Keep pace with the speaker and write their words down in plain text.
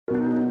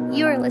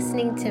You are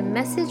listening to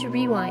Message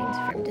Rewind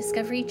from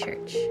Discovery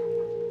Church.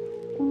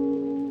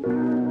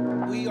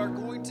 We are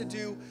going to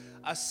do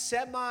a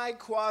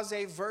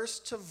semi-quasi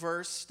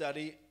verse-to-verse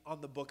study on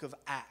the book of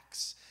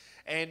Acts.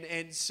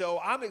 And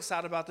so I'm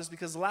excited about this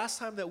because the last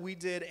time that we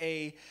did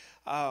a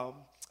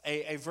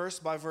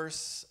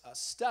verse-by-verse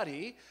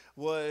study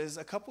was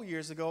a couple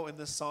years ago in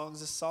the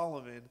Songs of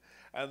Solomon.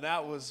 And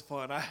that was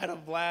fun. I had a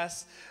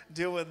blast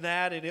doing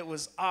that, and it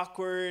was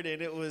awkward,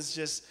 and it was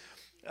just,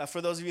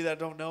 for those of you that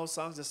don't know,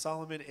 Songs of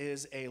Solomon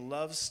is a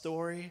love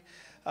story.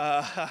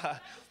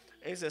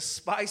 It's a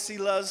spicy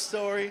love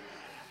story.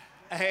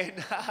 And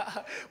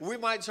we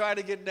might try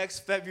to get next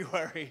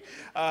February.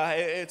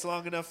 It's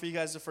long enough for you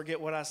guys to forget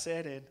what I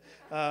said,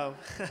 and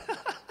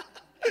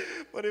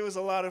but it was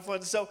a lot of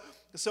fun. So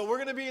we're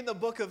going to be in the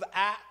book of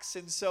Acts,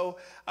 and so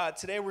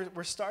today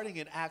we're starting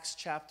in Acts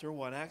chapter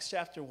 1. Acts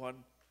chapter 1.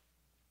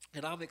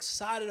 And I'm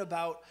excited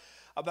about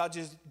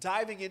just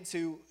diving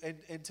into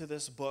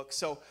this book.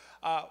 So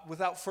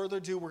without further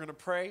ado, we're going to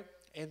pray,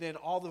 and then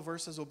all the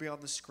verses will be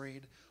on the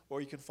screen,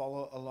 or you can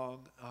follow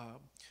along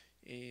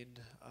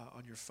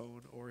on your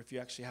phone, or if you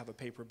actually have a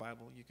paper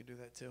Bible, you can do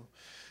that too.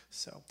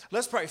 So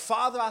let's pray.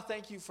 Father, I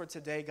thank you for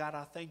today. God,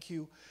 I thank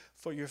you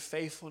for your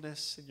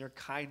faithfulness and your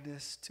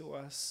kindness to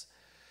us.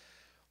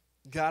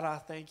 God, I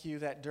thank you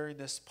that during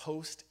this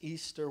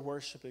post-Easter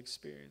worship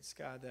experience,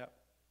 God,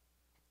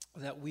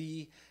 that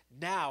we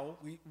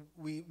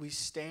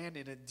stand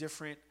in a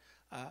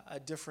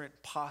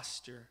different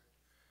posture,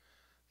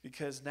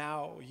 because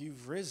now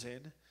you've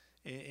risen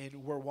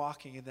and we're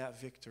walking in that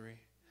victory.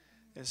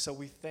 And so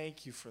we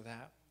thank you for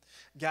that.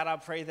 God, I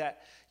pray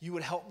that you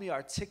would help me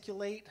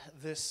articulate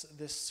this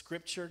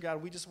scripture.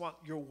 God, we just want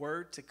your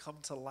word to come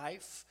to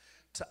life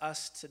to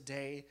us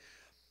today.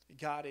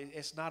 God,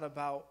 it's not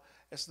about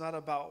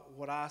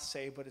what I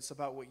say, but it's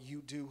about what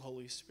you do,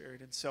 Holy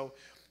Spirit. And so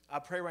I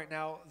pray right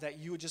now that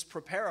you would just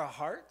prepare our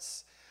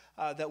hearts,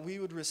 that we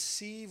would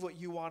receive what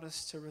you want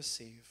us to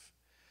receive.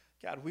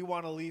 God, we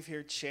want to leave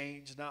here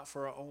changed, not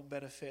for our own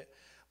benefit,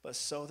 but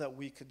so that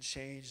we can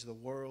change the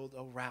world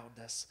around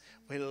us.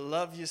 We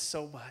love you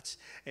so much.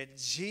 In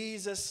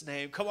Jesus'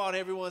 name. Come on,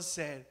 everyone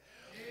said.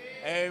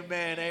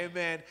 Amen,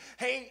 amen.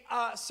 Hey,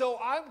 so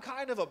I'm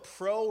kind of a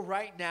pro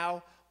right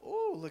now.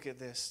 Ooh, look at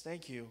this.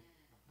 Thank you.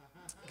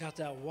 Got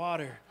that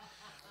water.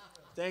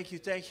 Thank you.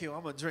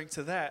 I'm going to drink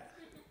to that.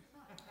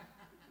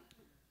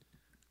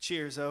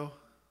 Cheers, oh.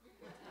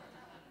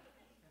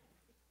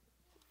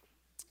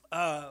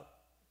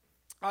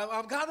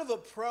 I'm kind of a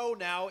pro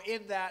now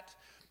in that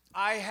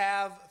I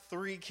have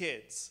 3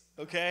 kids,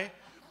 okay?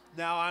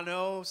 Now, I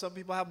know some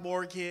people have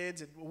more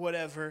kids and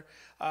whatever.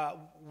 My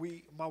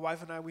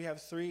wife and I, we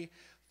have three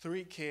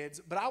kids.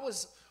 But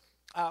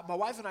my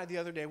wife and I the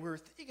other day, we were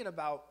thinking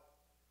about,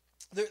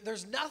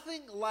 there's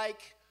nothing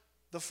like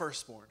the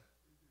firstborn,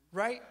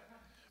 right?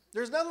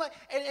 There's nothing like,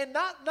 and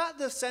not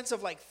the sense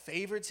of like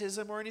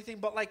favoritism or anything,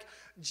 but like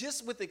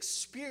just with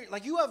experience,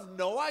 like you have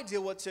no idea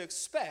what to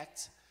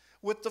expect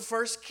with the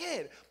first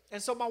kid.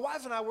 And so my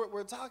wife and I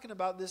were talking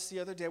about this the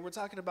other day. We're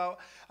talking about,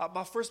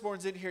 my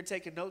firstborn's in here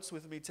taking notes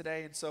with me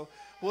today, and so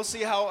we'll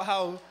see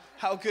how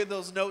good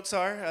those notes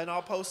are, and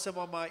I'll post them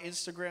on my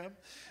Instagram.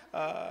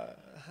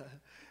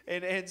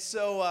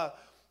 So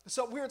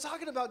we were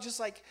talking about just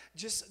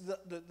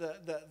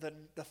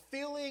the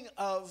feeling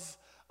of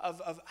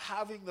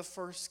having the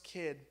first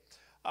kid.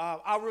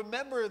 I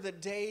remember the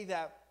day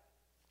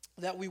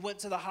that we went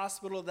to the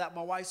hospital, that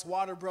my wife's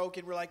water broke,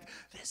 and we're like,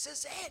 this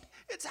is it.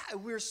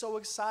 We were so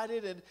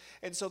excited,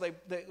 and so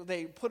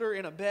they put her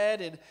in a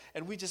bed,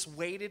 and we just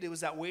waited. It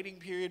was that waiting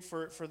period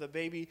for the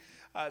baby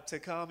to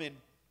come, and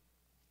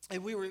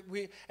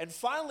and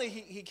finally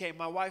he came.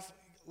 My wife,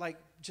 like,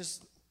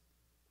 just,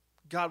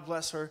 God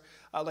bless her,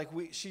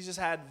 she just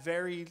had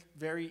very,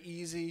 very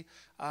easy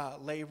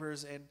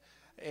labors,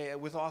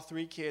 and with all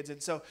 3 kids.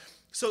 And so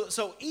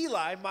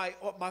Eli,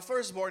 my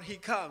firstborn, he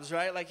comes,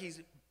 right? Like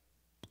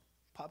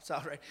pops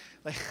out, right?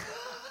 Like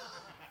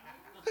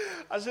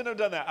I shouldn't have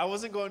done that. I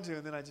wasn't going to,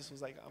 and then I just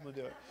was like, I'm going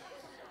to do it.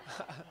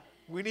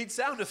 We need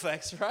sound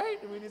effects, right?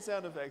 We need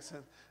sound effects,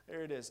 and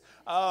there it is.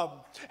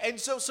 And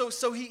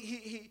so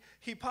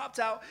he popped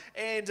out,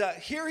 and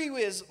here he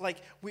is, like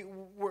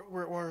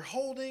we're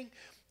holding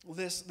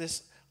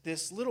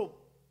this little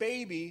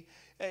baby,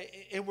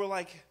 and we're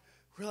like,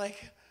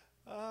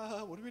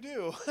 what do we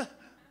do?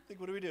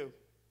 What do we do?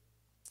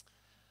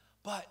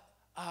 But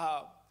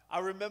I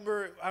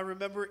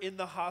remember in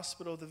the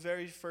hospital the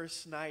very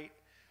first night,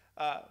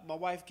 my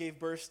wife gave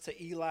birth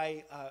to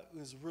Eli. It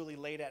was really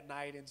late at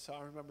night, and so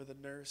I remember the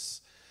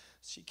nurse,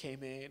 she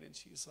came in, and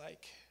she's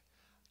like,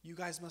 you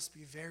guys must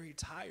be very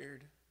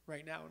tired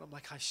right now. And I'm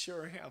like, I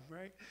sure am,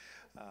 right?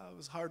 It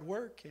was hard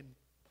work, and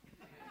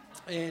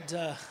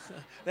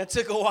that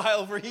took a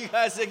while for you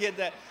guys to get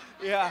that.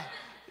 Yeah.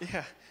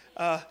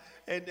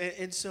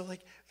 And so,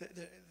 like,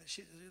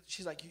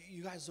 she's like,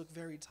 you guys look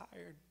very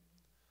tired.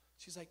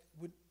 She's like,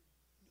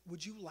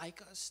 would you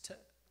like us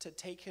to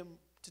take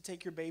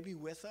your baby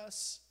with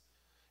us,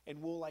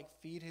 and we'll like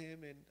feed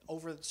him and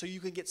so you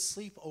can get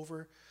sleep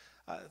over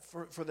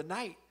for the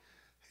night?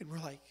 And we're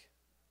like,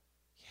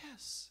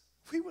 yes,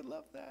 we would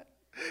love that.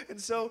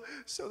 And so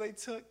they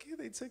took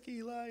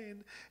Eli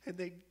and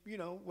they,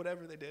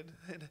 whatever they did,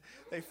 and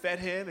they fed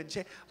him and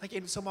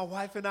so my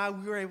wife and I,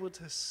 we were able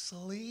to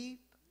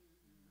sleep.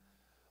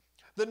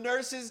 The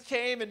nurses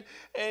came and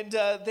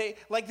they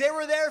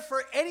were there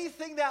for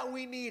anything that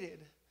we needed.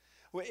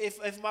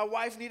 If my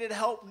wife needed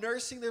help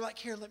nursing, they're like,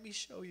 here, let me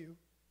show you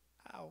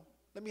how.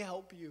 Let me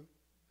help you.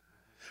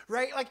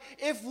 Right? Like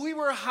if we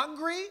were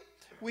hungry,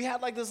 we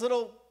had like this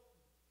little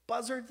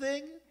buzzard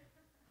thing.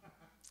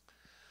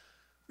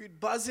 We'd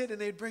buzz it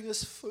and they'd bring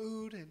us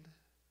food. And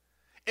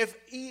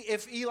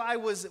if Eli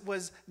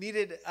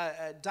needed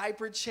a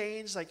diaper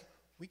change, like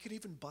we could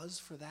even buzz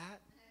for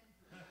that.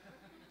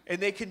 And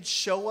they can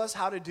show us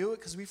how to do it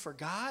because we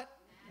forgot.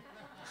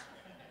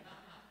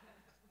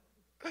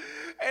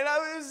 And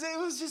it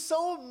was just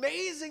so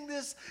amazing,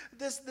 this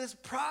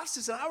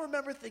process. And I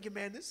remember thinking,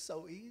 man, this is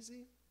so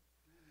easy.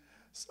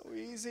 So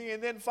easy.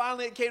 And then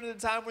finally it came to the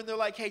time when they're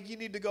like, hey, you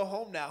need to go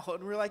home now.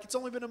 And we're like, it's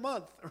only been a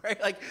month, right?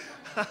 Like,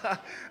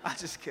 I'm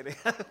just kidding.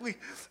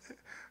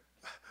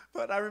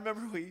 But I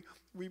remember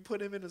we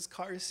put him in his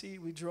car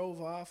seat. We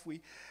drove off.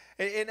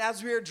 And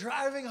as we were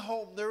driving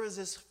home, there was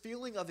this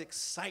feeling of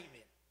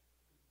excitement.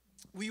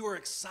 We were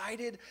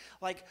excited,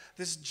 like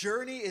this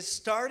journey is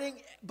starting,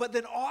 but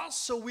then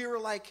also we were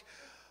like,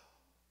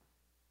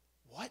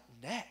 what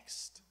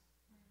next?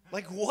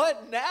 Like,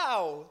 what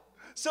now?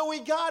 So we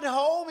got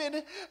home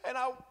and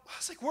I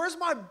was like, where's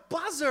my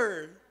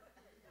buzzer?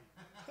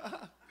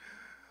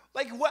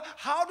 Like, what?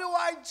 How do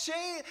I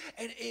change?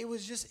 And it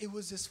was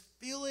this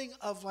feeling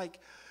of like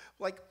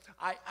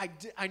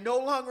I no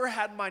longer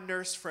had my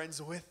nurse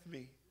friends with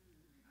me.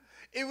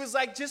 It was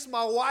like just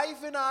my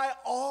wife and I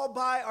all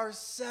by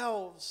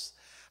ourselves,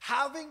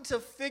 having to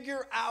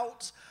figure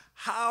out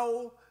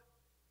how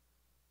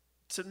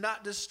to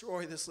not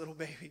destroy this little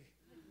baby.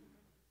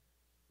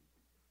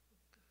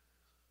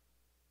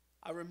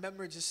 I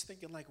remember just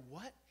thinking like,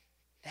 what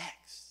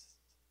next?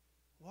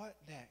 What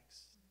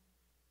next?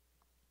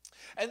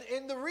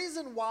 And the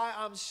reason why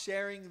I'm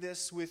sharing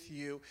this with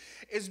you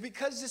is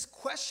because this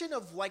question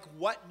of like,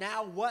 what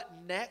now, what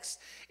next,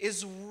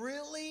 is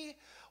really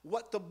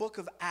what the book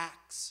of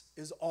Acts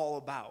is all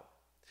about.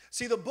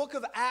 See, the book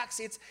of Acts,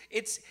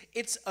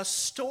 it's a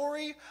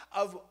story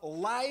of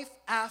life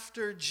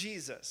after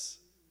Jesus.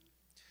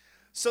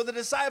 So the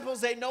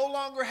disciples, they no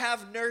longer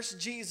have Nurse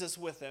Jesus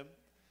with them.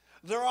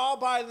 They're all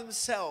by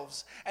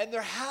themselves, and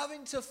they're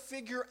having to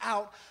figure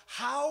out,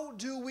 how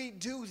do we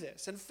do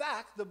this? In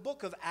fact, the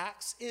book of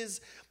Acts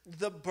is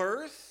the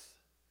birth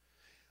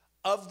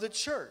of the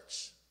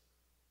church,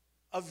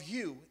 of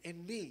you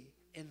and me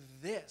in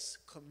this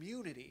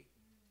community.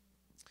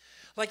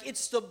 Like,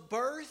 it's the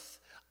birth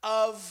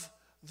of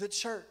the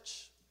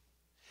church.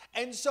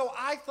 And so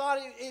I thought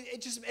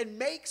it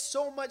makes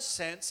so much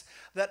sense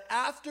that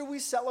after we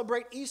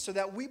celebrate Easter,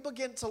 that we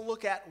begin to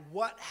look at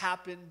what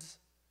happened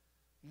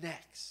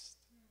next.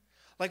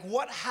 Like,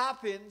 what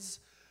happens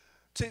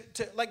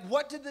like,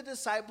 what did the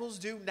disciples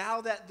do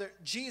now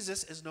that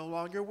Jesus is no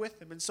longer with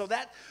them? And so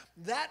that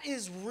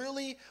is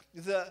really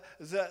the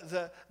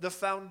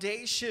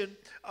foundation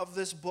of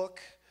this book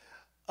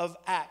of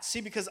Acts.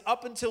 See, because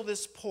up until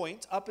this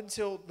point, up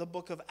until the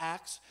book of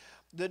Acts,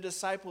 the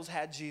disciples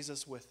had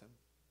Jesus with them.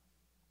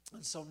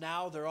 And so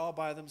now they're all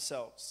by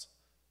themselves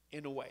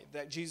in a way,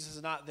 that Jesus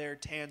is not there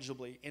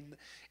tangibly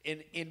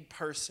in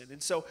person.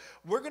 And so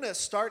we're going to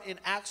start in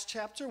Acts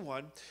chapter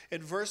 1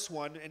 and verse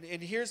 1.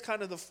 And here's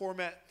kind of the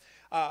format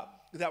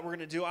that we're going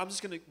to do. I'm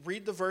just going to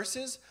read the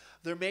verses.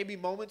 There may be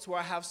moments where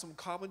I have some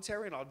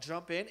commentary and I'll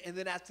jump in. And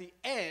then at the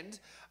end,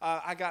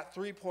 I got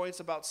 3 points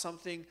about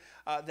something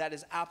that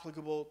is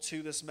applicable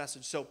to this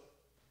message. So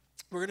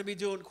we're going to be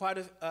doing quite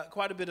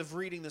a bit of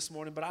reading this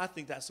morning, but I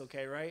think that's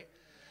okay, right?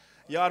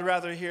 Y'all would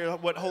rather hear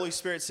what Holy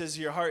Spirit says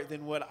to your heart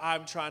than what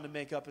I'm trying to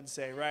make up and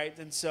say, right?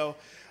 And so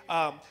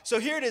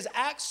here it is,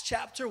 Acts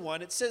chapter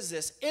 1. It says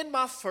this: in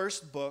my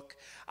first book,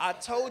 I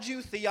told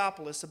you,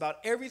 Theophilus, about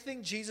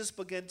everything Jesus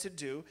began to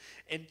do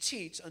and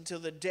teach until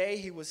the day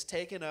he was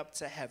taken up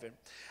to heaven,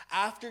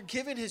 after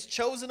giving his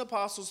chosen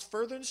apostles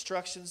further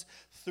instructions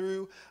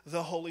through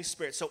the Holy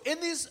Spirit. So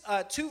in these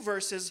 2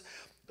 verses,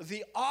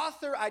 the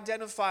author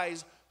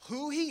identifies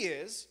who he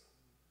is,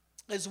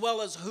 as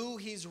well as who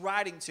he's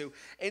writing to.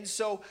 And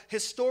so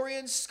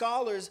historians,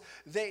 scholars,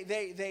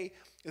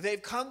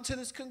 they've come to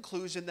this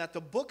conclusion that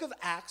the book of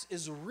Acts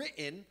is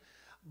written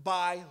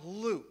by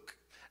Luke.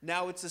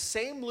 Now, it's the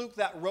same Luke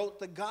that wrote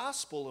the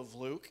Gospel of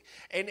Luke.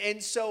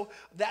 And so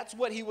that's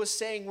what he was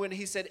saying when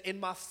he said, in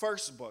my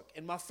first book.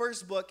 In my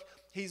first book,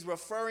 he's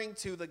referring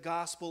to the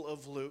Gospel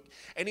of Luke.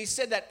 And he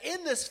said that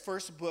in this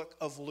first book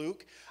of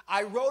Luke,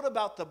 I wrote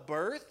about the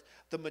birth,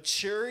 the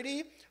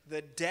maturity,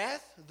 the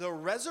death, the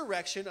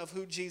resurrection of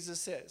who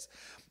Jesus is.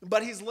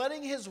 But he's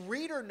letting his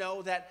reader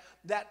know that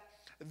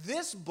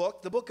this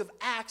book, the book of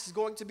Acts, is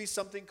going to be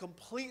something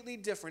completely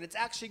different. It's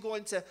actually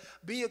going to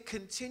be a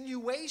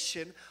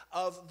continuation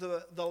of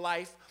the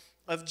life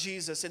of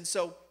Jesus. And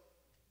so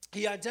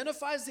He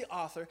identifies the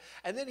author,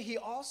 and then he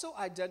also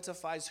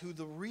identifies who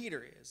the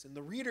reader is. And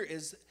the reader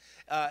is,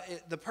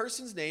 the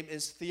person's name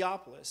is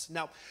Theophilus.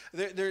 Now,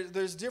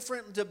 there's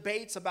different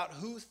debates about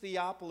who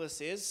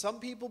Theophilus is. Some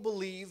people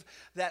believe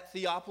that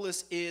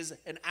Theophilus is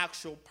an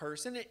actual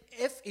person.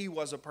 If he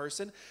was a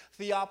person,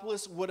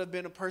 Theophilus would have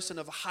been a person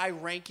of high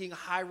ranking,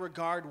 high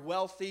regard,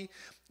 wealthy,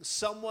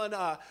 someone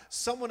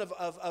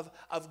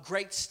of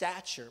great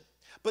stature.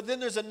 But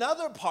then there's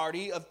another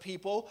party of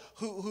people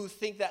who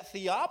think that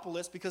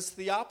Theophilus, because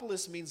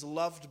Theophilus means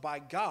loved by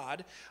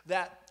God,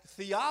 that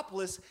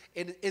Theophilus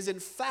is in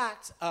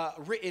fact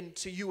written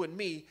to you and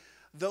me,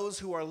 those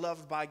who are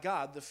loved by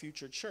God, the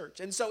future church.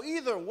 And so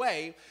either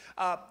way,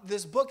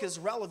 this book is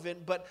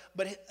relevant, but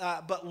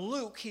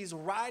Luke, he's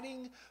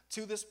writing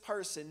to this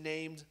person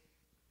named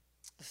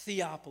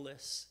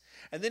Theophilus.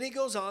 And then he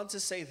goes on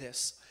to say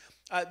this.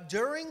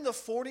 During the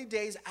 40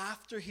 days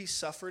after he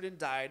suffered and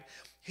died,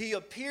 he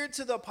appeared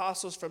to the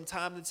apostles from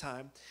time to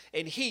time,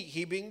 and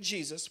he being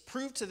Jesus,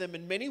 proved to them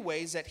in many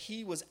ways that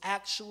he was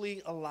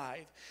actually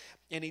alive.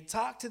 And he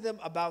talked to them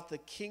about the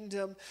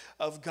kingdom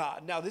of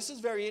God. Now, this is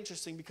very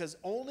interesting because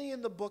only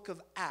in the book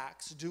of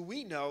Acts do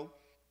we know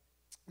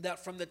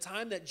that from the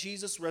time that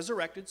Jesus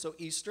resurrected, so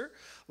Easter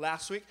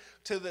last week,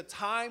 to the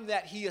time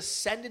that he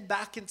ascended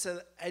back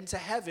into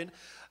heaven,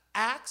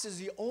 Acts is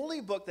the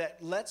only book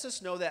that lets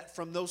us know that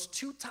from those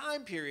two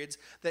time periods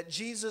that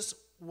Jesus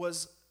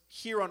was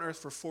here on earth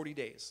for 40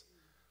 days.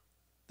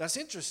 That's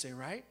interesting,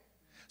 right?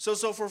 So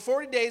for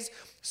 40 days,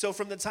 so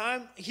from the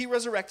time he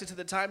resurrected to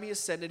the time he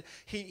ascended,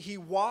 he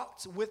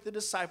walked with the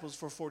disciples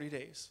for 40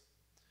 days.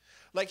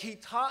 Like he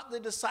taught the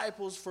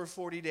disciples for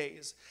 40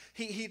 days.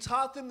 He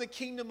taught them the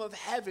kingdom of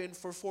heaven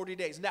for 40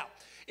 days. Now,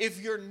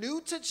 if you're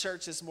new to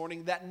church this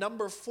morning, that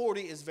number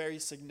 40 is very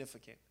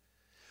significant.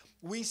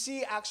 We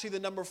see actually the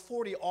number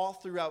 40 all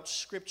throughout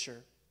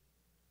Scripture.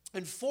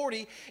 And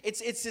 40,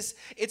 it's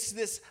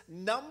this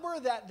number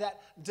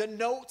that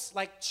denotes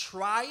like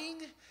trying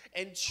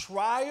and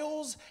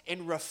trials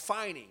and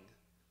refining.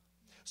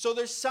 So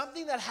there's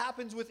something that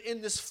happens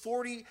within this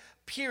 40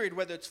 period,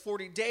 whether it's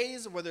 40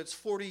 days, whether it's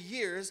 40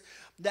 years,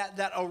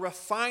 that a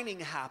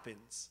refining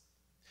happens.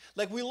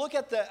 Like we look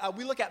at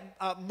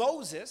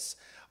Moses.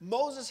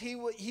 Moses,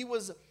 he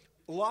was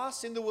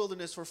lost in the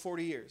wilderness for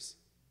 40 years.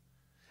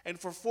 And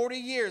for 40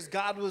 years,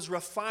 God was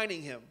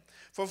refining him.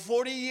 For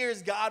 40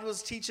 years, God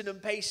was teaching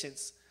him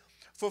patience.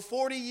 For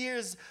 40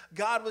 years,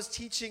 God was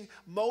teaching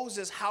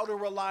Moses how to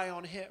rely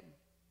on him.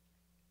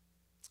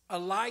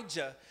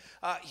 Elijah,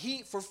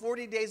 for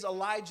 40 days,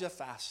 Elijah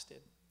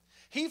fasted.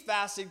 He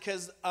fasted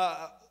because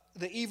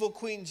the evil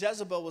queen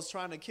Jezebel was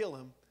trying to kill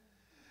him.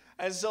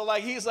 And so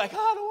he's like,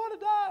 I don't want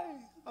to die.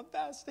 I'm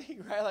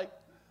fasting, right? Like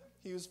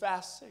he was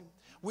fasting.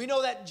 We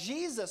know that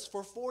Jesus,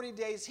 for 40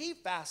 days, he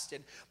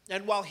fasted.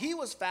 And while he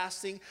was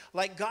fasting,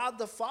 like God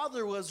the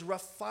Father was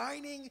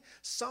refining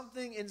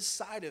something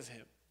inside of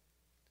him.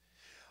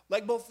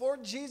 Like before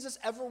Jesus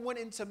ever went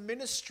into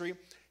ministry,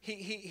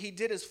 he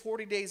did his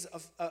 40 days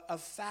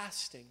of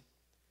fasting.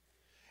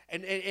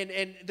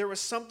 And there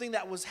was something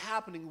that was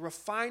happening.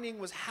 Refining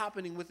was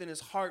happening within his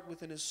heart,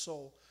 within his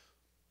soul.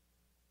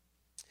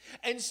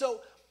 And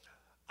so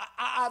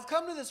I've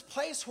come to this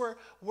place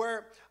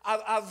where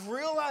I've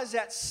realized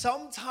that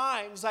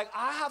sometimes I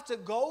have to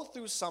go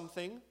through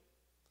something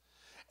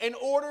in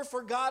order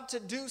for God to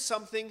do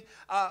something,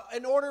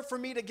 in order for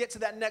me to get to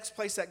that next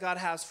place that God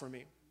has for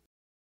me.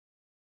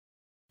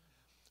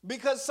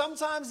 Because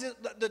sometimes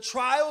the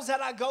trials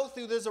that I go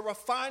through, there's a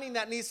refining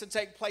that needs to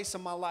take place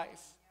in my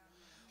life.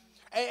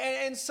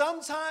 And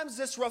sometimes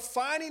this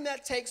refining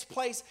that takes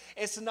place,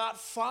 it's not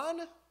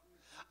fun.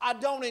 I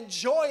don't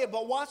enjoy it,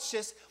 but watch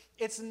this.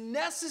 It's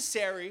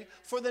necessary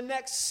for the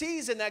next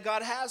season that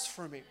God has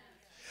for me.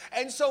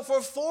 And so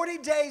for 40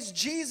 days,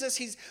 Jesus,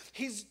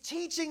 he's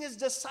teaching his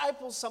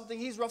disciples something.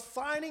 He's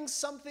refining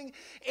something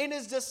in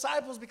his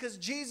disciples because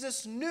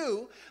Jesus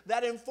knew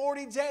that in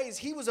 40 days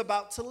he was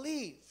about to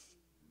leave.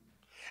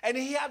 And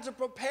he had to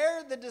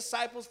prepare the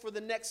disciples for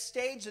the next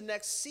stage, the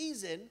next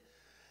season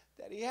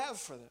that he had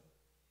for them.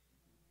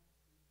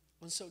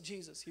 And so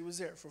Jesus, he was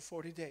there for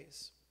 40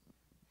 days.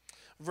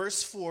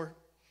 Verse 4.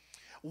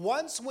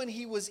 Once when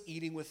he was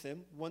eating with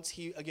them, once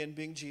he, again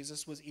being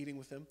Jesus, was eating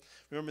with them.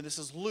 Remember, this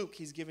is Luke.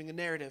 He's giving a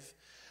narrative.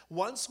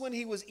 Once when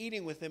he was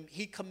eating with them,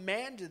 he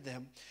commanded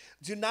them,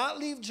 do not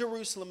leave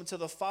Jerusalem until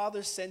the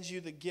Father sends you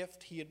the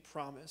gift he had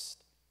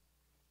promised.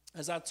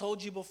 As I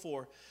told you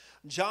before,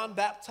 John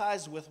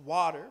baptized with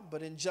water,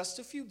 but in just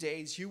a few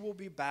days you will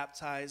be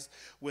baptized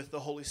with the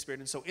Holy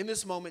Spirit. And so in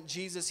this moment,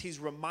 Jesus, he's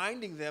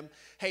reminding them,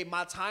 hey,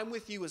 my time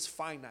with you is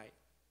finite.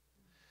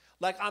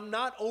 Like I'm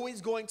not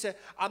always going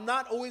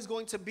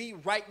to be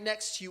right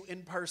next to you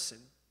in person.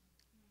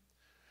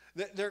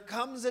 There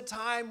comes a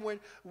time when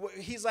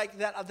he's like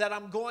that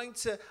I'm going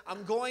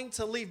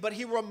to leave. But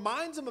he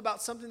reminds them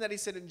about something that he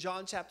said in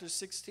John chapter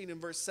 16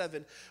 and verse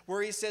 7,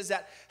 where he says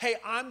that, hey,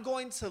 I'm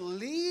going to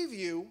leave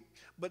you,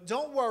 but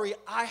don't worry,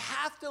 I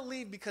have to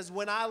leave because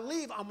when I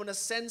leave, I'm going to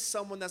send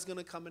someone that's going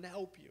to come and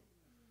help you.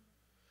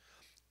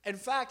 In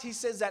fact, he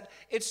says that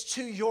it's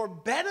to your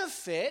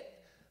benefit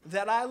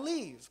that I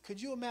leave.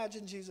 Could you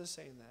imagine Jesus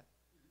saying that?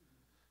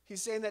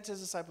 He's saying that to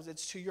his disciples.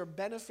 It's to your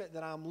benefit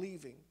that I'm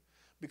leaving.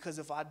 Because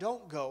if I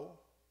don't go,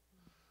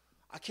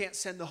 I can't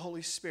send the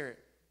Holy Spirit.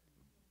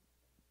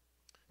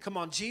 Come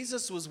on,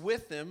 Jesus was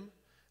with them,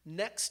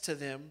 next to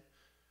them.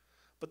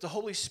 But the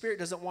Holy Spirit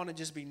doesn't want to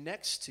just be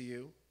next to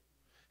you.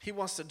 He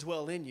wants to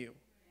dwell in you.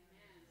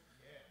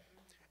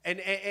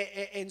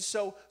 And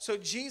so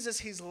Jesus,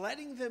 he's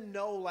letting them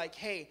know, like,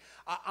 hey,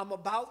 I'm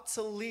about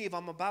to leave.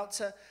 I'm about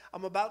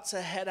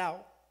to head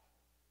out.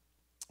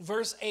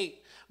 Verse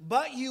 8,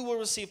 but you will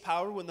receive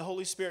power when the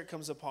Holy Spirit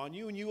comes upon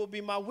you, and you will be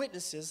my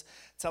witnesses,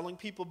 telling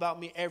people about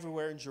me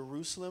everywhere in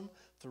Jerusalem,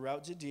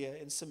 throughout Judea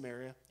and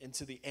Samaria, and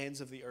to the ends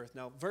of the earth.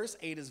 Now, verse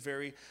 8 is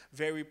very,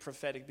 very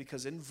prophetic,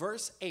 because in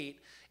verse 8,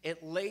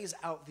 it lays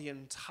out the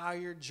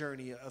entire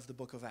journey of the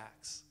book of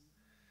Acts.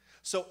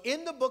 So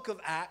in the book of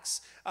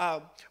Acts,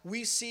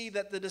 we see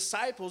that the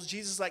disciples,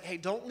 Jesus is like, hey,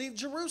 don't leave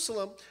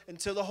Jerusalem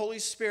until the Holy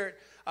Spirit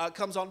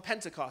comes on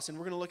Pentecost. And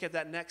we're going to look at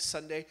that next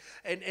Sunday.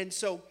 And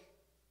so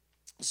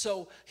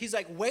he's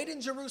like, wait in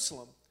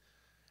Jerusalem.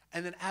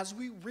 And then as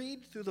we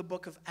read through the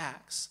book of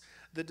Acts,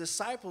 the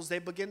disciples, they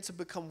begin to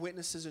become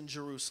witnesses in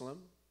Jerusalem,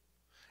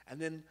 and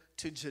then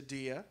to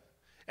Judea,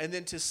 and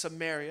then to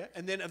Samaria,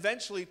 and then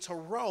eventually to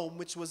Rome,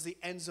 which was the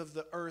ends of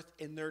the earth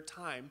in their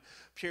time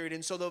period.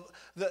 And so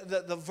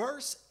the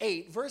verse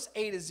 8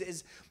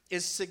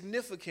 is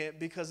significant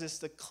because it's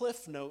the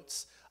cliff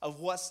notes of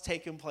what's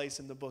taken place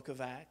in the book of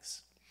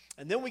Acts.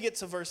 And then we get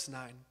to verse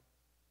 9.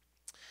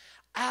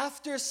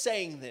 After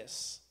saying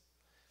this,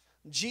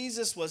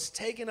 Jesus was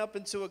taken up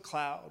into a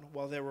cloud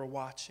while they were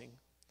watching,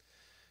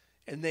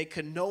 and they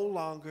could no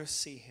longer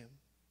see him.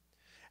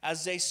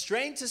 As they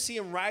strained to see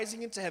him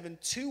rising into heaven,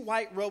 two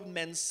white-robed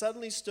men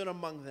suddenly stood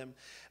among them.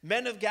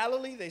 Men of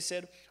Galilee, they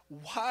said,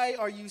 why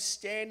are you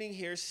standing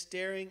here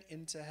staring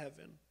into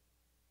heaven?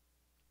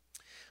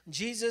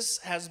 Jesus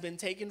has been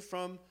taken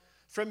from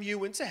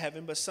you into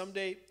heaven, but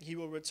someday he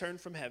will return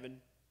from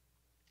heaven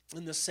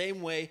in the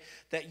same way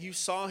that you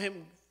saw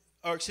him.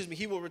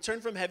 He will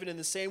return from heaven in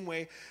the same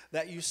way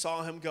that you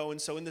saw him go.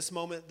 And so in this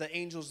moment, the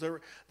angels, they're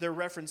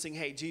referencing,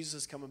 hey, Jesus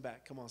is coming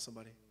back. Come on,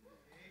 somebody.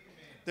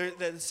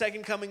 The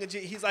second coming of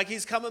Jesus,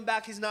 he's coming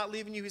back. He's not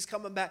leaving you. He's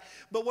coming back.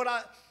 But what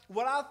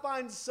I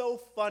find so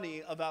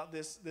funny about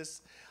this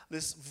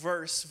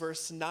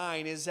verse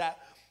 9, is that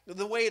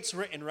the way it's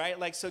written, right?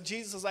 Like, so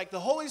Jesus is like,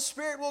 the Holy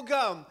Spirit will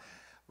come.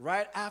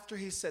 Right after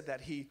he said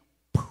that, he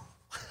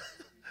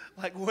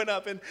like went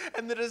up, and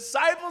the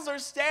disciples are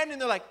standing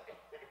there like,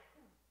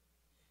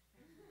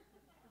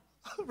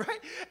 right?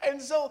 And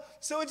so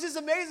it's just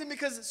amazing,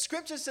 because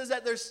Scripture says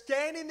that they're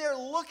standing there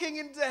looking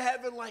into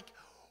heaven like,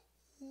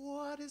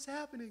 what is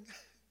happening?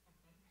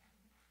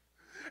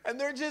 And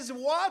they're just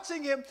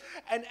watching him,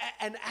 and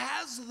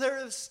as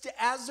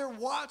they're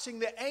watching,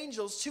 the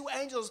angels, two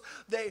angels,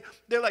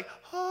 they're like,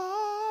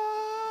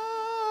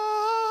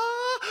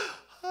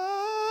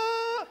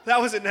 That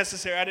wasn't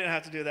necessary. I didn't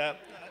have to do that.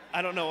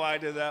 I don't know why I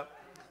did that.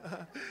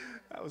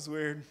 That was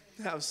weird.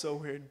 That was so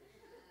weird.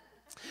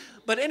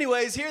 But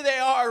anyways, here they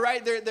are,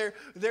 right?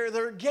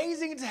 They're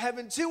gazing into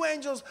heaven. Two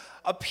angels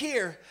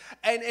appear,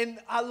 and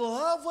I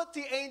love what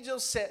the angel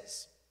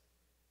says.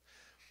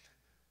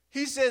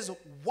 He says,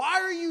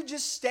 why are you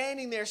just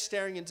standing there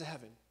staring into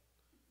heaven?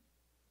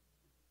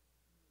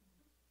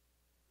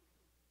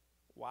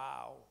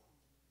 Wow.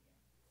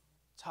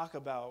 Talk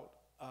about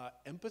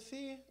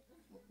empathy.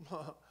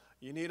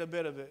 You need a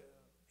bit of it,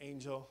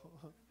 angel.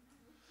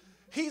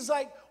 He's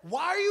like,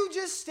 why are you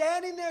just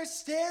standing there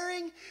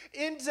staring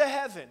into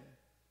heaven?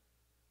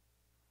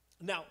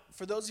 Now,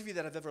 for those of you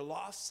that have ever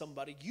lost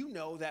somebody, you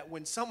know that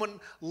when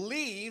someone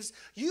leaves,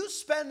 you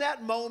spend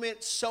that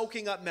moment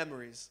soaking up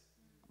memories.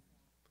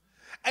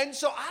 And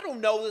so I don't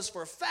know this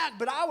for a fact,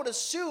 but I would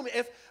assume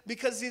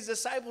because these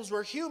disciples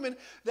were human,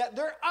 that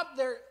they're up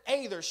there,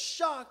 they're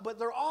shocked, but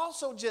they're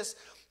also just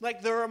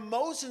like, their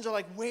emotions are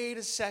like, wait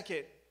a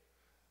second,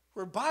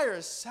 we're by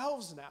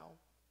ourselves now.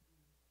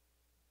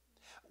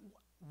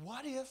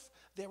 What if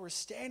they were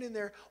standing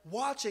there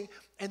watching,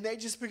 and they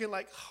just begin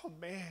like, oh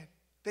man,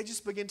 they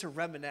just begin to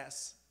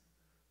reminisce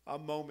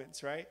on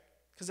moments, right?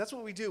 Because that's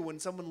what we do. When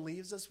someone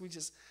leaves us,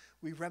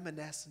 we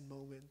reminisce in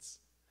moments.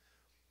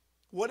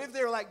 What if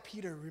they're like,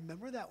 Peter,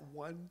 remember that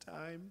one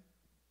time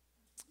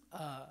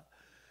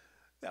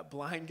that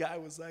blind guy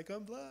was like,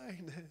 I'm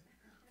blind.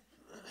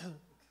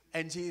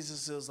 And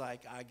Jesus was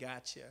like, I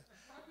got you.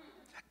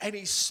 And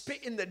he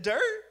spit in the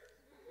dirt.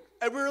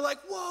 And we were like,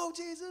 whoa,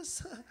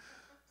 Jesus,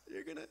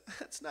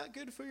 that's not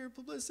good for your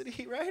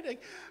publicity, right?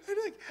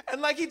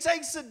 And he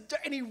takes the dirt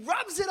and he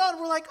rubs it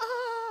on. We're like,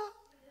 ah.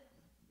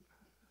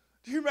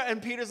 Do you remember?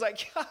 And Peter's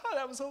like, yeah,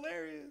 that was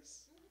hilarious.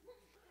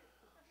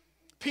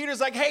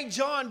 Peter's like, hey,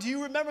 John, do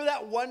you remember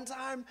that one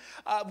time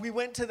we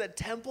went to the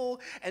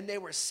temple and they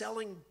were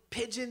selling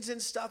pigeons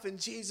and stuff, and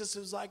Jesus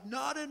was like,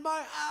 not in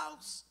my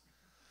house.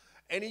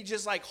 And he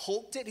just like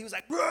hulked it. He was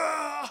like,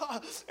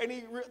 Rah! And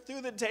he threw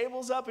the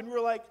tables up, and we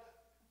were like,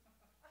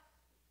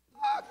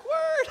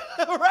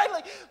 awkward, right?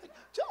 Like,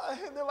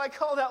 And they're like,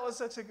 oh, that was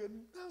such a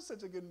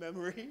good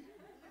memory.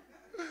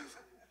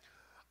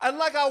 And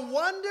like, I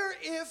wonder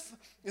if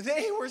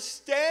they were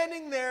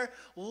standing there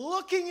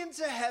looking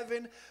into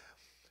heaven,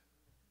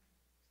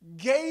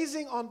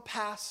 gazing on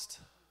past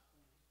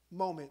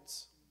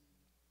moments.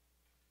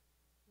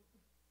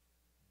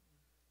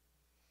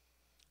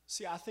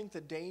 See, I think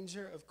the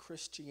danger of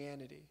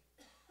Christianity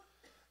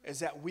is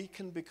that we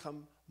can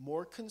become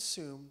more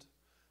consumed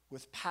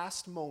with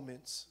past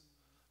moments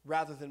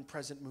rather than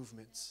present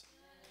movements.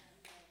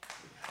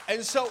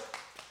 And so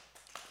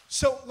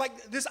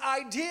like this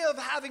idea of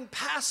having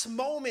past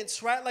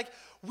moments, right? Like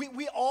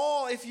we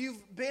all, if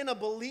you've been a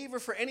believer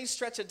for any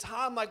stretch of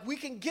time, like we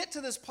can get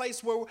to this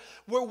place where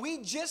we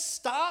just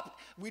stop,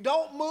 we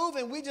don't move,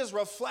 and we just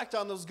reflect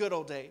on those good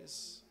old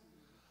days.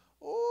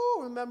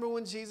 Oh, remember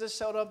when Jesus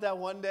showed up that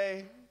one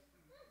day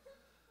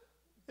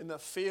in the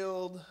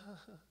field?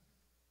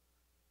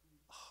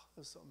 Oh, it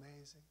was so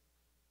amazing.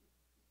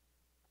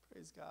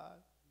 Praise God.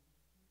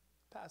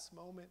 Past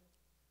moment.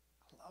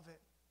 I love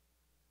it.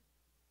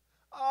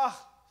 Oh,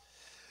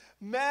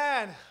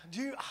 man.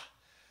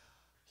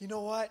 You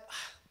know what?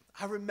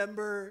 I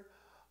remember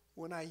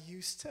when I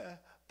used to,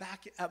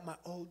 back at my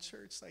old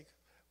church, like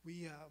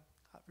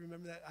I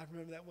remember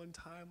that one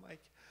time,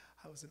 like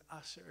I was an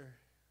usher.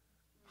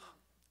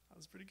 That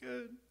was pretty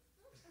good.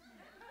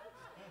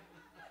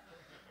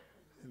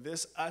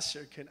 This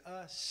usher can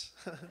ush.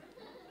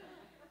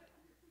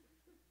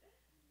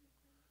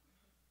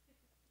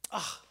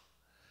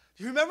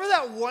 You remember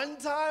that one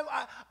time?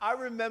 I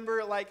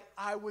remember, like,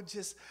 I would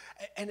just,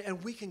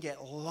 and we can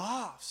get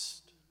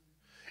lost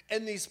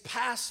in these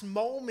past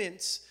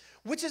moments,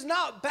 which is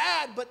not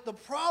bad, but the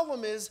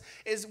problem is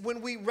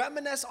when we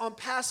reminisce on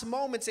past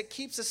moments, it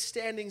keeps us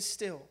standing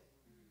still.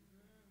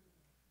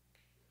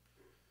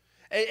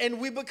 And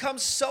we become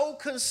so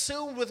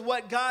consumed with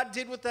what God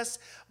did with us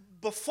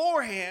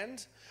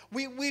beforehand,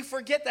 we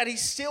forget that he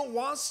still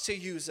wants to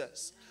use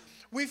us.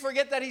 We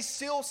forget that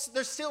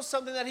there's still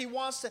something that he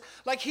wants to,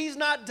 like he's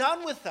not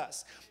done with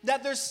us.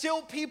 That there's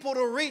still people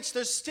to reach.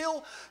 There's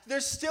still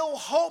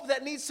hope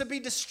that needs to be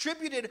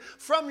distributed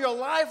from your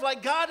life.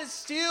 Like God is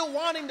still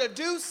wanting to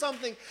do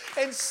something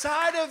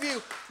inside of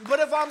you. But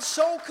if I'm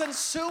so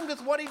consumed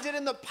with what he did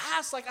in the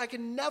past, like I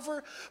can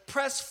never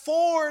press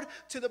forward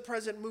to the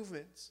present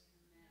movements.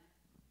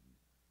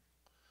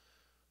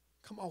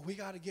 Come on, we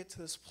got to get to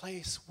this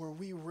place where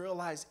we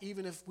realize,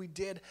 even if we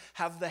did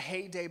have the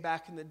heyday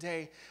back in the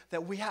day,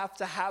 that we have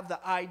to have the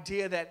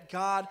idea that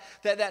God,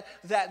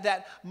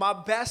 that my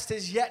best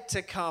is yet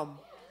to come.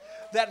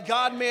 That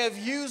God may have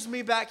used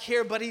me back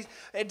here, but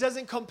it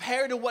doesn't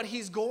compare to what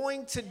he's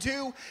going to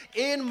do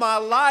in my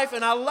life.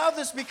 And I love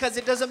this because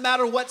it doesn't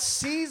matter what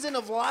season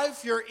of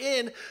life you're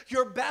in,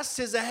 your best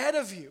is ahead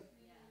of you.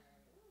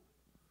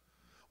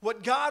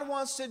 What God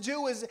wants to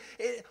do is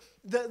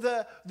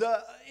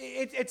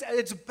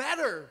it's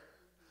better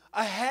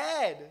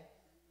ahead.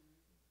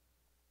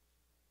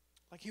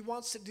 Like he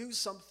wants to do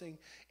something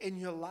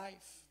in your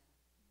life.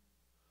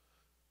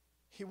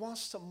 He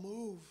wants to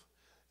move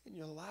in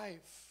your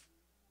life.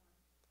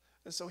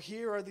 And so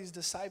here are these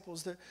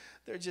disciples.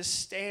 They're just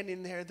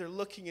standing there. They're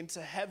looking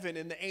into heaven,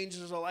 and the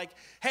angels are like,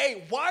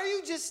 "Hey, why are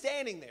you just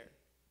standing there?"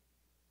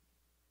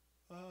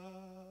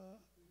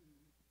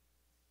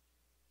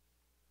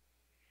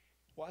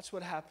 Watch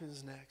what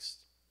happens next.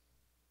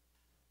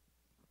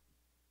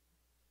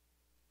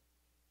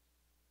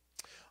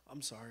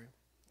 I'm sorry.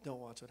 Don't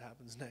watch what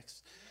happens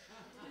next.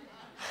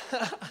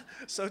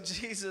 So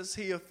Jesus,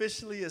 he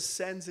officially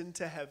ascends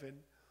into heaven.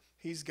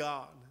 He's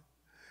gone.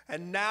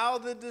 And now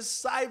the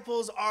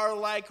disciples are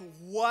like,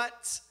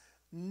 what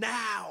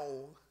now?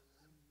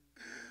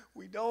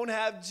 We don't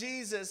have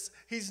Jesus.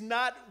 He's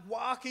not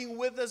walking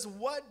with us.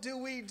 What do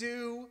we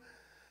do?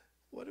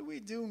 What do we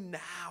do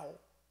now?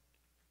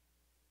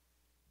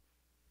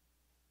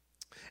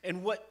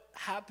 And what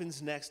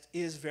happens next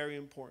is very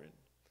important.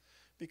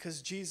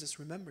 Because Jesus,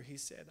 remember, he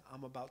said,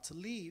 I'm about to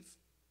leave.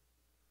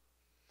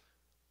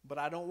 But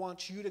I don't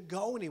want you to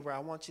go anywhere. I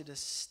want you to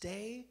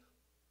stay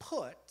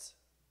put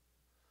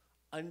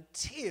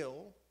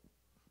until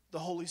the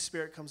Holy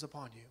Spirit comes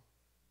upon you.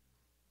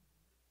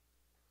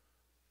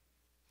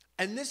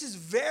 And this is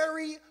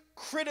very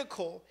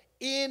critical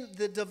in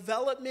the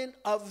development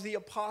of the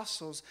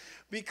apostles,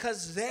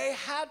 because they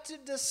had to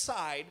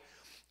decide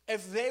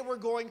if they were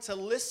going to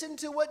listen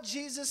to what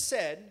Jesus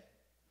said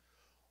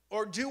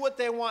or do what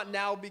they want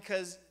now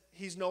because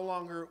he's no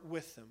longer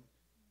with them.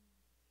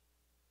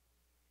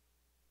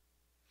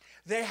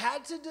 They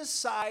had to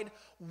decide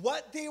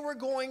what they were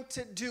going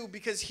to do,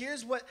 because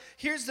here's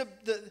the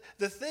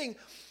thing.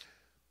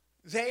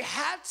 They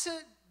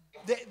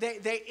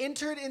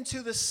entered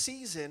into the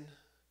season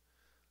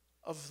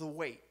of the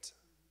wait.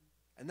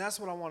 And that's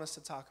what I want us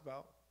to talk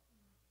about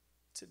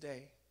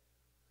today.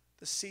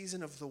 The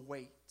season of the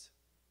wait.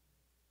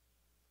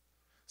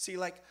 See,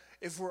 like,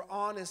 if we're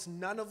honest,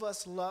 none of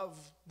us love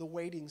the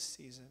waiting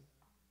season.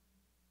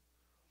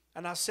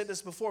 And I've said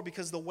this before,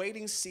 because the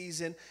waiting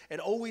season, it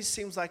always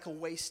seems like a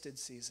wasted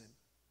season.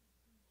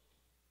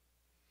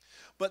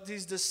 But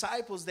these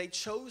disciples, they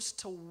chose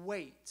to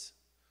wait.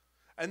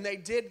 And they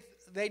did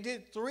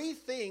 3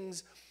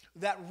 things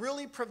that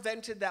really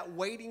prevented that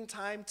waiting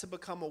time to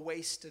become a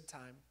wasted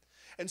time.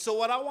 And so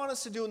what I want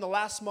us to do in the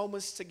last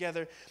moments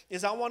together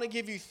is I want to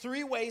give you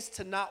 3 ways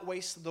to not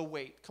waste the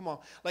wait. Come on.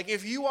 Like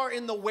if you are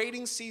in the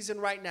waiting season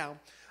right now,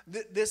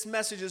 this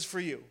message is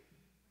for you.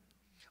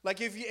 Like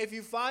if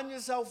you find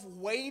yourself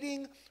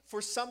waiting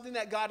for something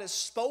that God has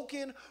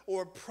spoken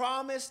or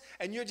promised,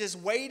 and you're just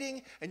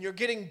waiting and you're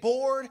getting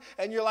bored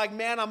and you're like,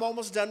 man, I'm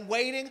almost done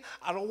waiting.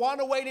 I don't want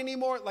to wait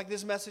anymore. Like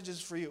this message is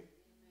for you.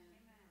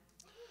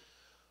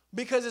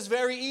 Because it's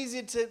very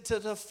easy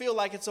to feel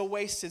like it's a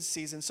wasted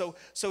season. So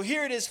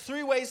here it is,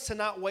 3 ways to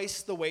not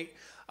waste the wait.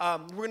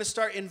 We're going to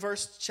start in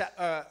verse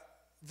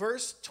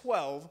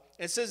 12.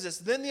 It says this: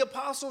 Then the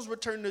apostles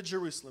returned to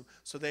Jerusalem.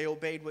 So they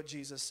obeyed what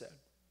Jesus said.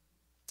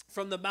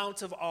 From the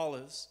Mount of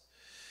Olives,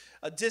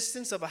 a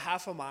distance of a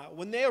half a mile.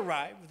 When they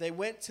arrived, they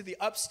went to the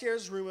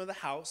upstairs room of the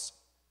house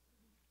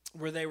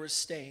where they were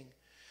staying.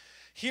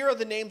 Here are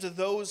the names of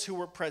those who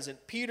were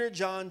present: Peter,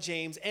 John,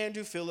 James,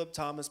 Andrew, Philip,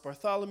 Thomas,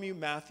 Bartholomew,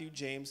 Matthew,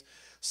 James,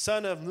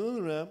 son of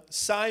Muna,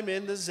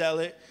 Simon the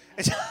Zealot.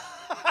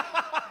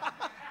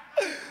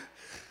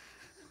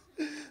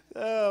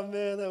 Oh,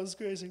 man, that was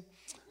crazy.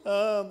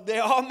 They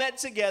all met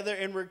together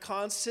and were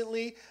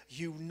constantly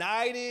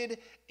united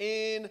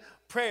in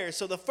prayer.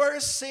 So the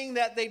first thing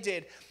that they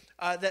did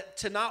that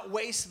to not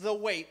waste the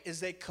wait is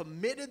they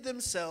committed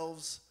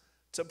themselves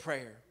to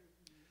prayer.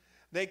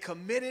 They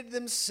committed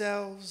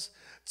themselves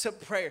to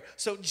prayer.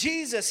 So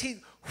Jesus,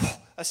 he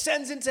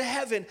ascends into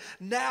heaven.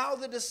 Now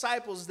the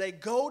disciples, they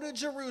go to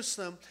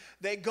Jerusalem.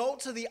 They go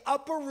to the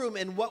upper room.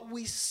 And what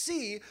we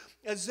see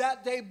is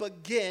that they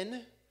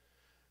begin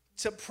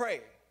to pray.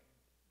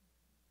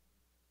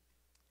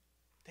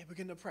 They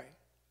begin to pray.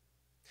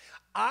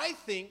 I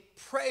think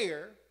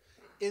prayer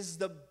is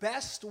the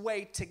best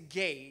way to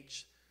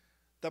gauge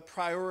the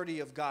priority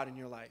of God in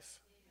your life.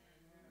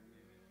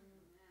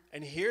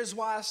 And here's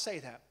why I say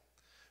that.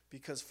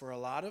 Because for a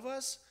lot of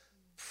us,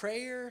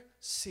 prayer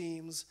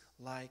seems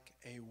like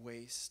a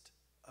waste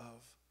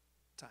of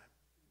time.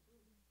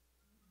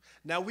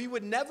 Now, we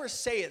would never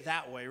say it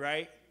that way,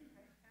 right?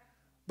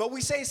 But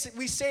we say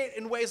it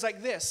in ways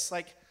like this,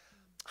 like,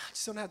 I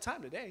just don't have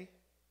time today.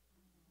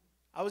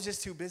 I was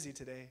just too busy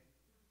today.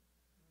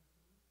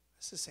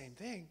 It's the same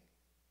thing.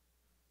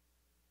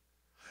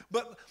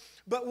 But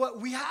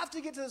what we have to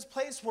get to this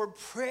place where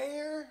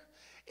prayer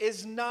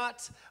is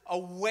not a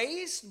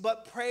waste,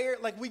 but prayer,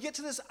 like we get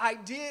to this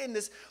idea and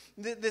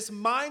this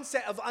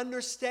mindset of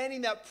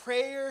understanding that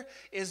prayer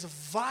is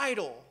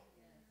vital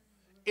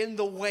in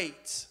the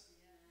wait.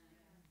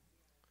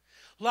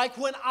 Like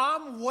when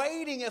I'm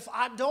waiting, if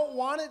I don't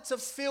want it to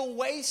feel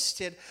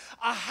wasted,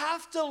 I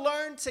have to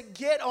learn to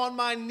get on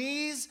my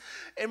knees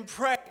and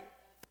pray.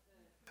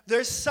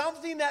 There's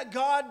something that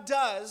God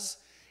does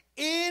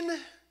in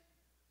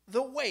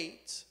the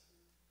wait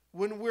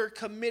when we're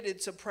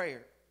committed to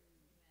prayer.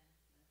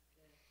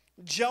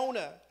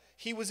 Jonah,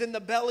 he was in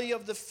the belly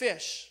of the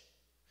fish.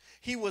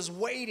 He was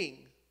waiting.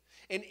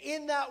 And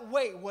in that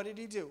wait, what did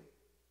he do?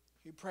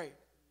 He prayed.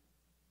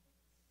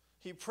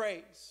 He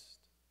praised.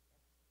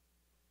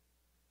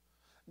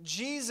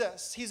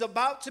 Jesus, he's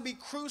about to be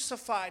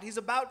crucified. He's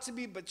about to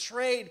be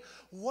betrayed.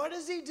 What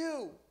does he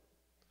do?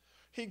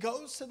 He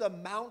goes to the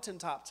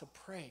mountaintop to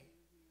pray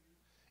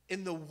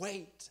in the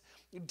wait.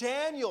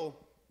 Daniel,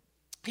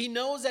 he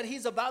knows that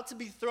he's about to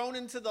be thrown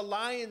into the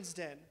lion's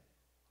den.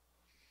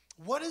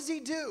 What does he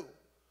do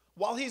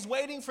while he's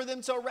waiting for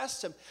them to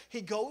arrest him?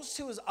 He goes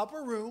to his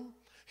upper room.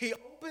 He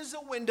opens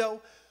a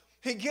window.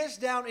 He gets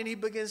down and he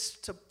begins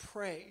to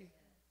pray.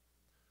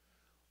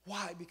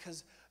 Why?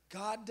 Because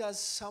God does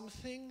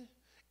something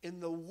in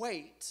the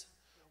wait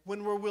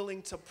when we're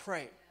willing to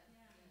pray.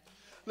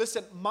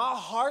 Listen, my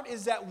heart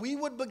is that we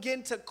would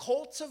begin to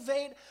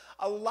cultivate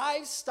a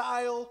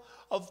lifestyle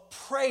of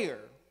prayer.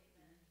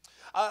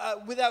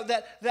 Without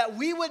that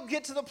we would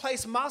get to the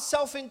place,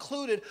 myself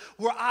included,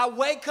 where I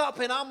wake up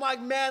and I'm like,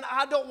 man,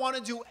 I don't want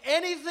to do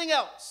anything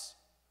else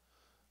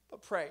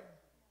but pray.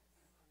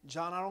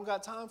 John, I don't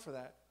got time for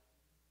that.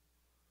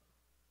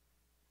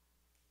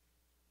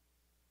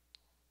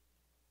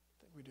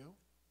 I think we do.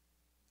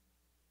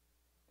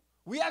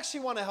 We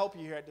actually want to help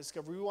you here at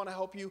Discovery. We want to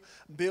help you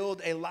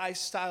build a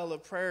lifestyle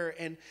of prayer.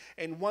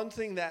 And one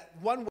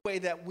way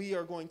that we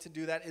are going to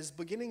do that is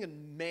beginning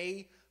on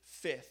May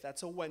 5th.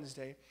 That's a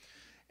Wednesday.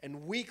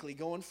 And weekly,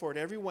 going forward,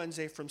 every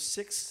Wednesday from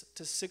 6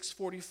 to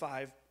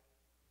 6:45,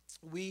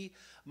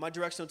 my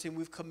directional team,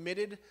 we've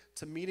committed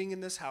to meeting in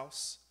this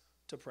house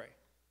to pray.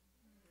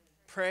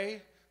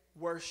 Pray,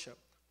 worship.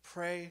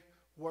 Pray,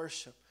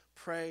 worship.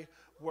 Pray,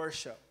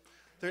 worship.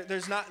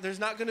 There's not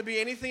going to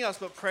be anything else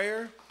but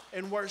prayer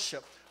and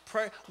worship.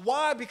 Pray.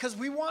 Why? Because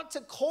we want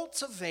to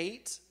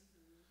cultivate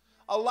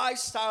a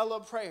lifestyle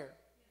of prayer.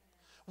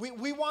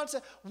 We want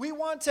to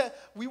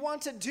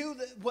do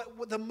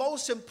the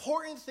most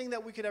important thing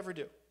that we could ever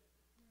do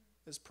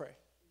is pray.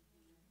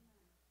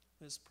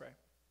 Is pray.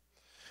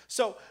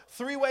 So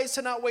 3 ways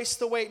to not waste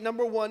the wait.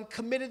 Number 1,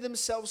 committed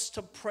themselves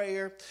to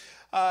prayer.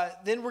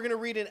 Then we're going to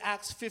read in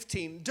Acts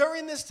 15.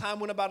 During this time,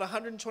 when about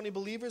 120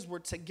 believers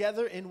were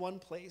together in one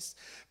place,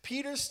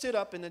 Peter stood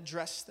up and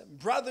addressed them.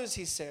 Brothers,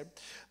 he said,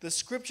 the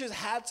scriptures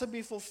had to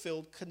be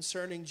fulfilled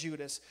concerning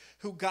Judas,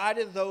 who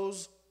guided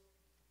those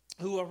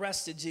who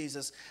arrested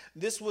Jesus.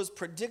 This was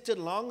predicted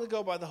long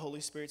ago by the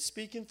Holy Spirit,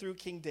 speaking through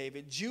King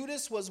David.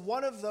 Judas was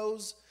one of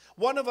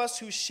us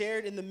who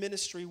shared in the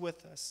ministry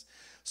with us.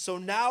 So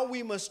now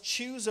we must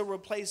choose a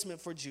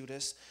replacement for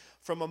Judas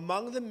from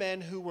among the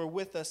men who were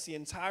with us the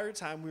entire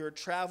time we were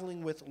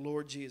traveling with the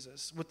Lord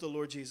Jesus.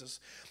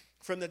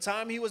 From the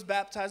time he was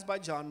baptized by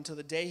John until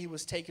the day he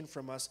was taken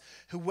from us,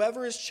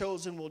 whoever is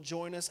chosen will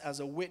join us as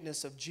a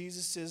witness of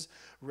Jesus'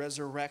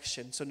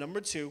 resurrection. So number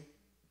 2,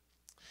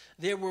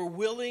 they were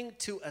willing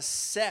to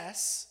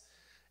assess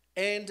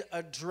and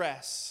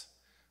address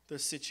the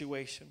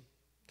situation.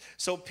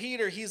 So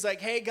Peter, he's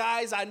like, hey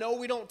guys, I know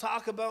we don't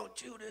talk about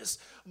Judas,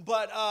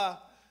 but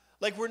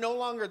we're no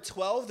longer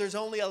 12, there's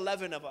only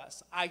 11 of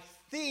us. I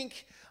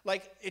think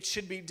it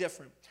should be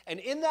different.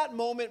 And in that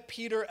moment,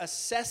 Peter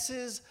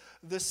assesses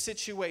the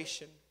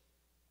situation.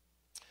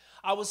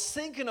 I was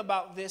thinking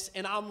about this,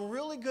 and I'm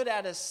really good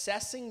at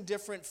assessing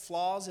different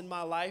flaws in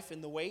my life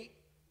in the wait.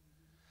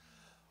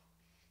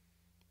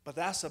 But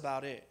that's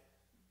about it.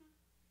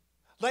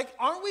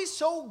 Aren't we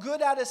so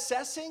good at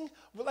assessing?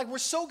 We're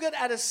so good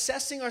at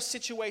assessing our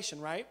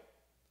situation, right?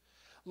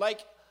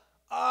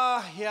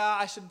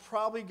 I should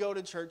probably go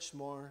to church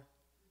more.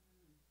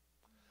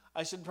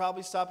 I should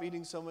probably stop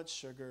eating so much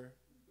sugar.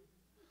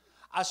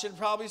 I should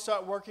probably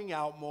start working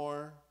out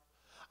more.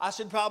 I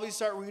should probably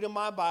start reading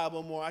my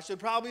Bible more. I should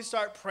probably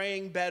start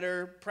praying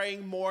better,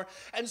 praying more.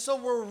 And so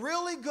we're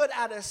really good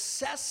at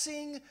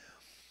assessing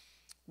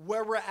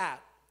where we're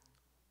at.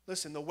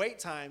 Listen, the wait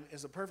time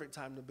is a perfect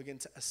time to begin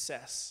to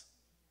assess.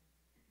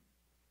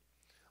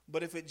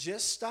 But if it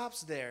just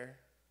stops there,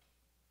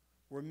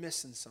 we're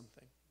missing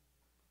something.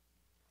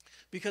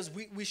 Because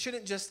we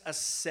shouldn't just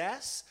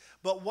assess,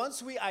 but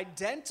once we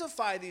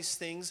identify these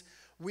things,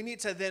 we need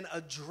to then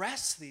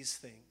address these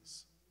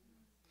things.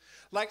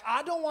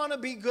 I don't want to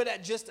be good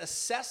at just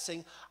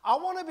assessing. I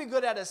want to be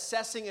good at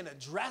assessing and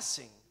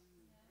addressing.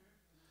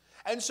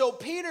 And so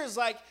Peter's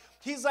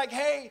he's like,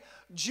 hey,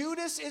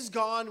 Judas is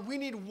gone. We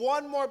need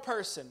one more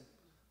person.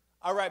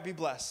 All right, be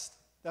blessed.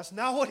 That's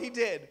not what he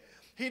did.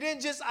 He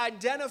didn't just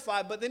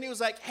identify, but then he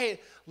was like,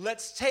 hey,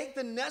 let's take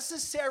the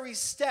necessary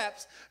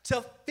steps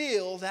to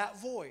fill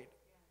that void.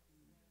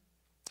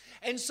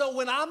 And so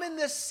when I'm in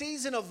this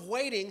season of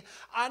waiting,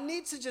 I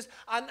need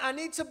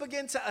to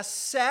begin to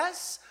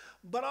assess,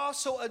 but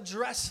also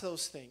address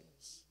those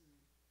things.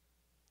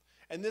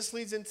 And this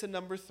leads into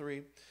number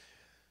 3.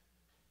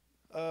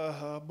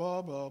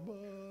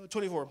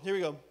 24. Here we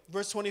go.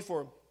 Verse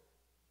 24.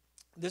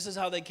 This is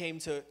how they came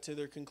to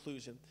their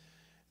conclusion.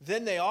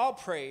 Then they all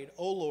prayed,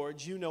 O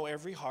Lord, you know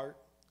every heart.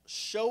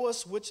 Show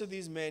us which of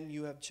these men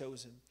you have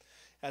chosen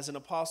as an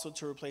apostle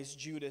to replace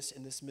Judas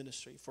in this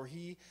ministry, for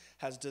he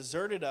has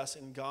deserted us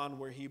and gone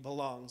where he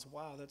belongs.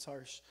 Wow, that's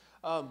harsh.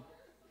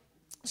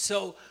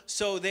 So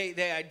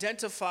they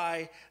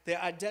identify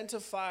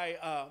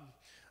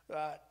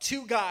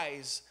 2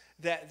 guys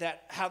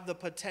that have the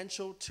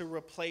potential to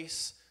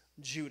replace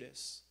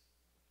Judas.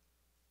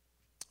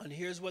 And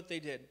here's what they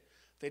did.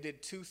 They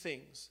did 2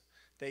 things.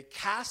 They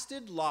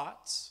casted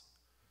lots,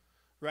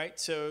 right?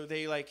 So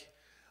they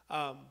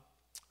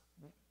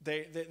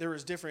there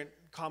was different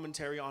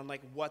commentary on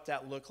what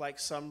that looked like.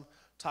 Some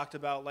talked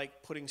about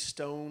putting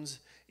stones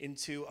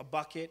into a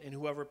bucket, and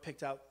whoever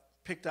picked out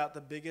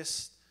the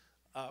biggest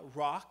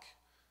rock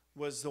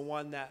was the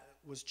one that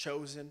was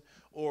chosen,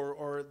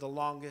 or the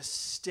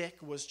longest stick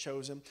was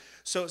chosen.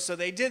 So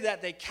they did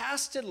that. They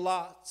casted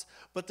lots,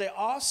 but they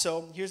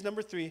also, here's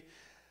number 3,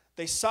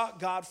 they sought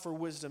God for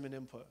wisdom and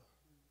input,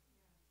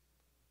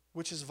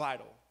 which is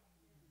vital.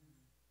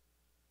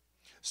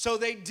 So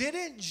they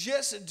didn't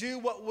just do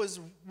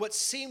what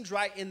seemed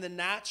right in the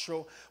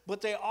natural,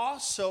 but they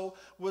also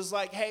was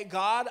like, hey,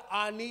 God,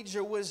 I need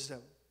your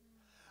wisdom.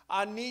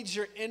 I need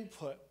your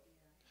input.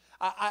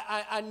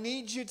 I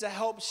need you to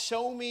help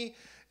help me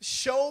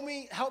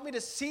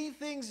to see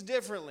things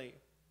differently.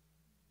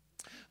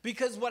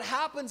 Because what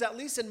happens, at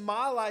least in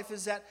my life,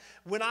 is that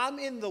when I'm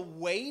in the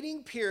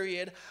waiting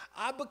period,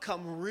 I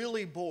become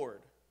really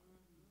bored.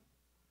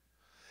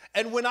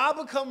 And when I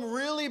become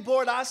really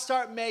bored, I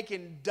start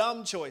making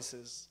dumb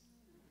choices.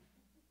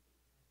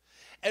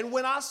 And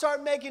when I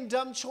start making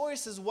dumb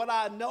choices, what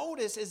I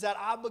notice is that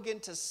I begin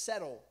to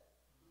settle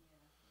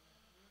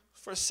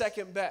for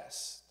second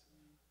best.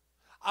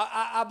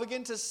 I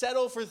begin to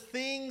settle for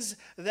things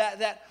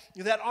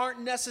that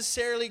aren't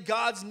necessarily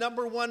God's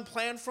number one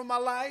plan for my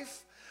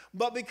life,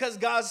 but because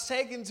God's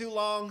taking too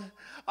long,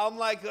 I'm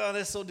like, oh,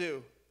 this will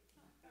do.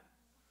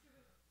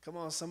 Come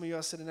on, some of you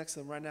are sitting next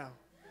to them right now.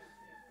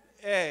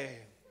 Hey,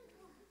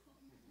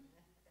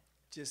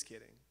 just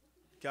kidding.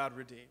 God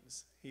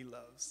redeems. He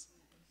loves.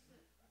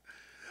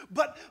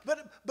 But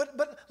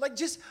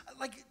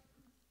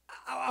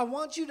I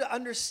want you to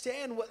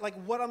understand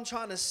what I'm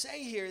trying to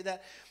say here,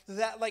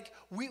 that like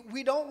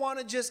we don't want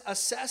to just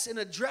assess and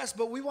address,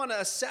 but we want to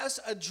assess,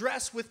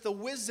 address with the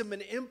wisdom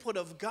and input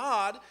of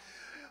God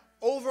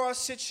over our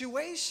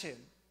situation.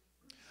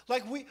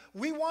 Like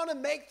we want to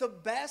make the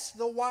best,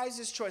 the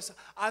wisest choice.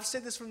 I've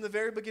said this from the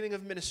very beginning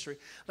of ministry.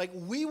 Like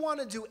we want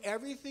to do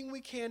everything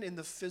we can in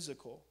the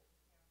physical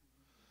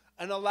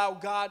and allow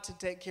God to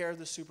take care of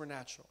the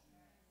supernatural.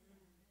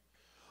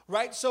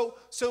 Right? So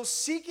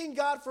seeking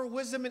God for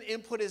wisdom and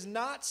input is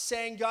not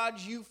saying, God,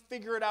 you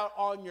figure it out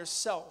on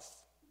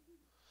yourself.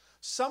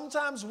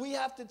 Sometimes we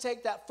have to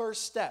take that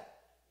first step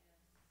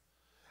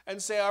and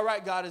say, all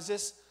right, God, is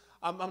this,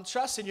 I'm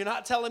trusting. You're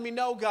not telling me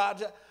no,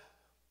 God.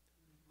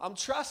 I'm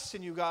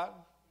trusting you, God.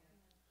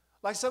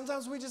 Like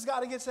sometimes we just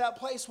got to get to that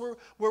place where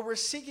we're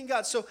seeking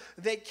God. So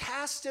they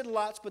casted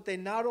lots, but they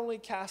not only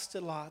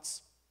casted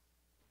lots,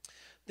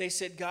 they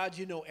said, God,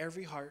 you know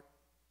every heart.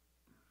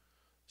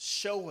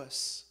 Show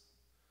us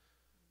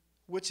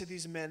which of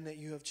these men that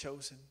you have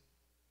chosen.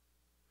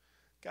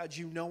 God,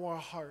 you know our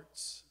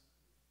hearts.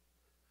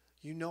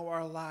 You know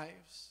our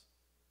lives.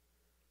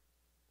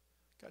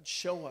 God,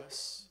 show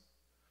us.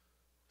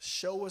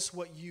 Show us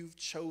what you've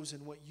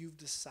chosen, what you've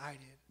decided.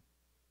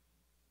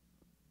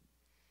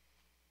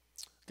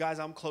 Guys,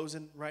 I'm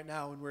closing right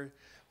now and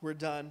we're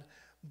done.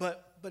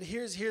 But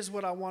here's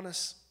what I want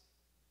us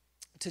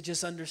to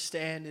just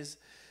understand is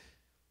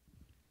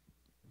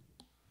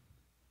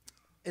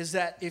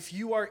that if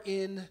you are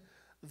in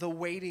the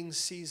waiting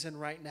season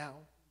right now,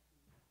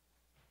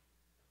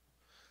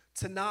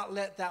 to not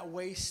let that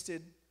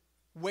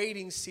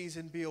waiting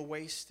season be a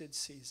wasted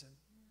season.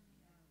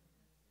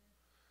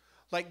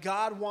 Like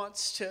God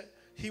wants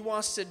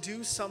to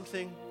do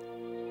something.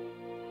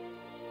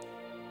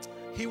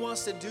 He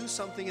wants to do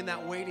something in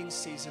that waiting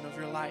season of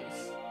your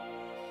life.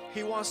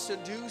 He wants to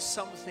do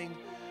something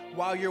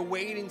while you're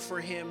waiting for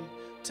him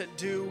to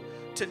do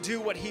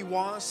what he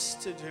wants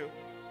to do.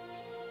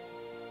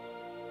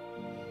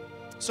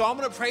 So I'm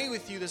going to pray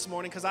with you this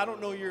morning because I don't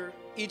know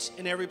each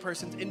and every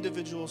person's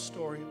individual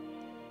story.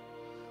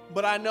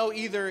 But I know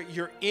either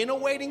you're in a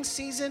waiting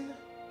season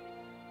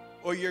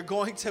or you're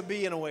going to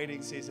be in a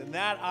waiting season.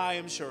 That I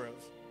am sure of.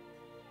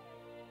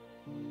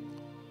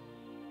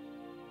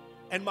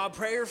 And my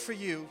prayer for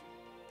you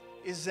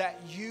is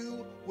that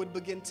you would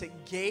begin to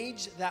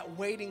gauge that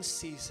waiting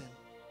season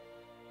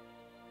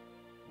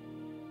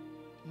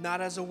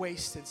not as a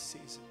wasted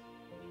season.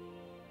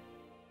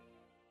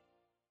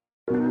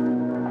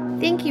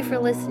 Thank you for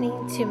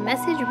listening to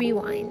Message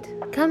Rewind.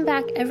 Come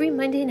back every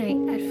Monday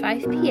night at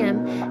 5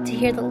 p.m. to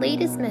hear the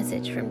latest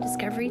message from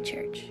Discovery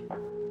Church.